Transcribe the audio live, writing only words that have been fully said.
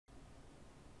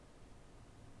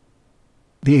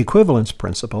The equivalence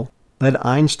principle led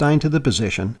Einstein to the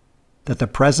position that the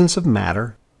presence of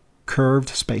matter curved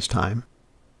spacetime,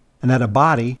 and that a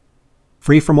body,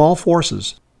 free from all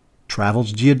forces,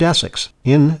 travels geodesics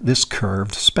in this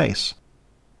curved space.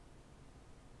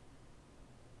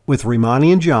 With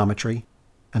Riemannian geometry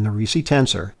and the Ricci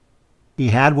tensor,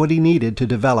 he had what he needed to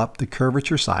develop the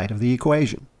curvature side of the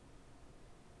equation.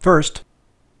 First,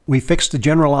 we fixed the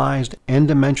generalized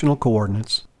n-dimensional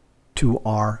coordinates to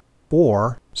our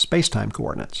 4 spacetime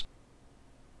coordinates.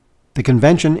 The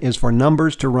convention is for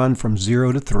numbers to run from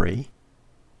 0 to 3,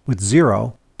 with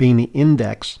 0 being the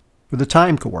index for the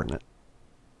time coordinate.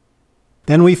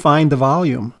 Then we find the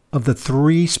volume of the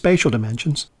 3 spatial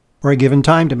dimensions for a given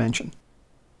time dimension.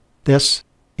 This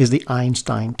is the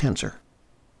Einstein tensor.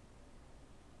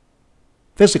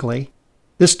 Physically,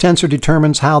 this tensor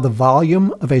determines how the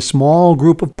volume of a small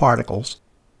group of particles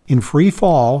in free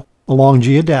fall along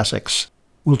geodesics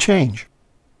will change.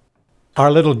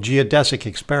 Our little geodesic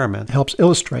experiment helps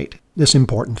illustrate this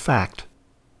important fact.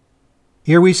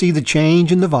 Here we see the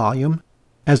change in the volume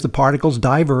as the particles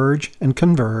diverge and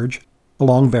converge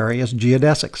along various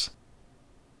geodesics.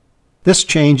 This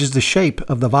changes the shape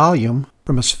of the volume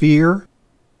from a sphere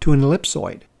to an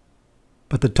ellipsoid,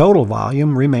 but the total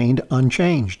volume remained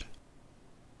unchanged.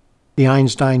 The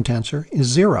Einstein tensor is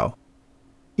 0,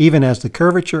 even as the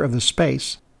curvature of the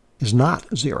space is not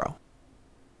 0.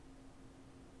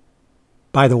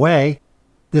 By the way,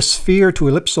 this sphere to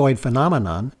ellipsoid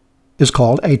phenomenon is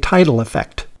called a tidal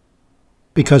effect,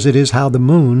 because it is how the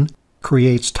moon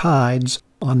creates tides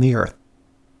on the Earth.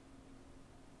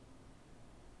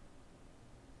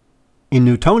 In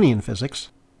Newtonian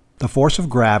physics, the force of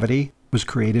gravity was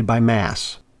created by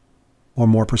mass, or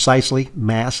more precisely,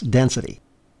 mass density,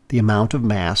 the amount of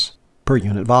mass per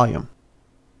unit volume.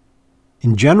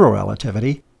 In general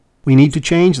relativity, we need to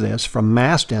change this from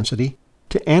mass density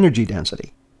to energy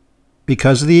density,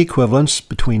 because of the equivalence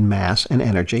between mass and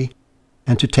energy,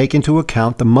 and to take into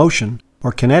account the motion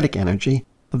or kinetic energy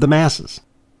of the masses.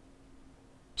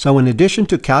 So in addition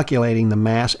to calculating the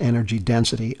mass-energy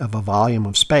density of a volume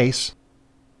of space,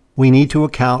 we need to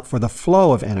account for the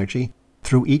flow of energy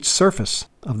through each surface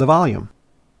of the volume.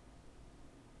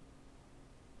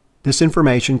 This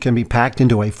information can be packed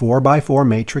into a 4x4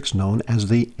 matrix known as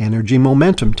the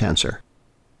energy-momentum tensor,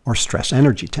 or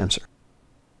stress-energy tensor.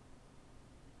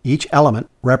 Each element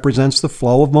represents the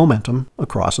flow of momentum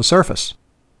across a surface.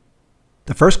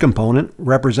 The first component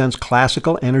represents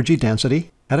classical energy density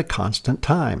at a constant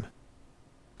time.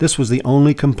 This was the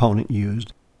only component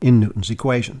used in Newton's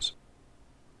equations.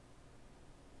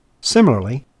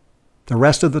 Similarly, the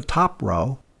rest of the top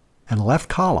row and left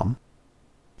column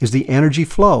is the energy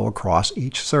flow across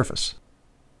each surface.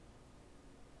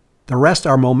 The rest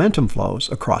are momentum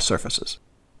flows across surfaces.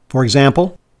 For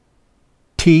example,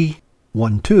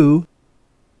 T12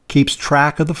 keeps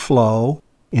track of the flow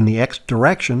in the x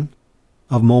direction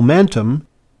of momentum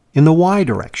in the y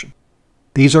direction.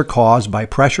 These are caused by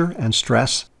pressure and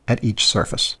stress at each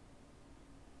surface.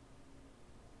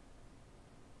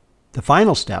 The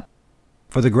final step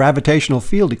for the gravitational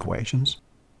field equations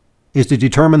is to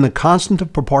determine the constant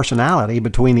of proportionality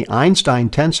between the Einstein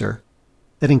tensor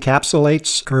that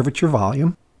encapsulates curvature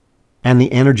volume and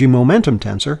the energy-momentum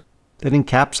tensor that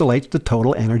encapsulates the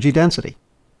total energy density.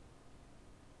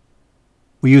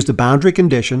 We use the boundary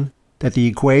condition that the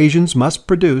equations must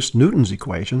produce Newton's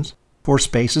equations for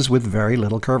spaces with very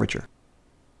little curvature.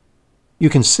 You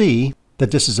can see that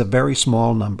this is a very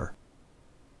small number.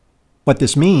 What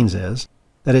this means is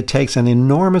that it takes an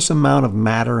enormous amount of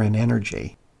matter and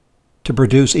energy to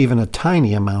produce even a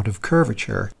tiny amount of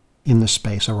curvature in the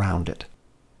space around it.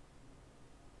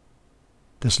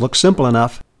 This looks simple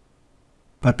enough,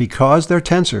 but because they're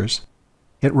tensors,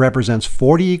 it represents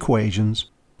 40 equations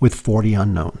with 40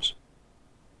 unknowns.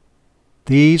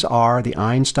 These are the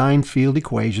Einstein field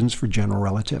equations for general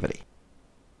relativity.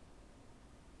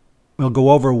 We'll go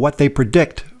over what they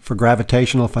predict for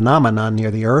gravitational phenomena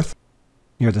near the Earth,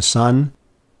 near the Sun,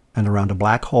 and around a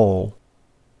black hole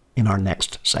in our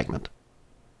next segment.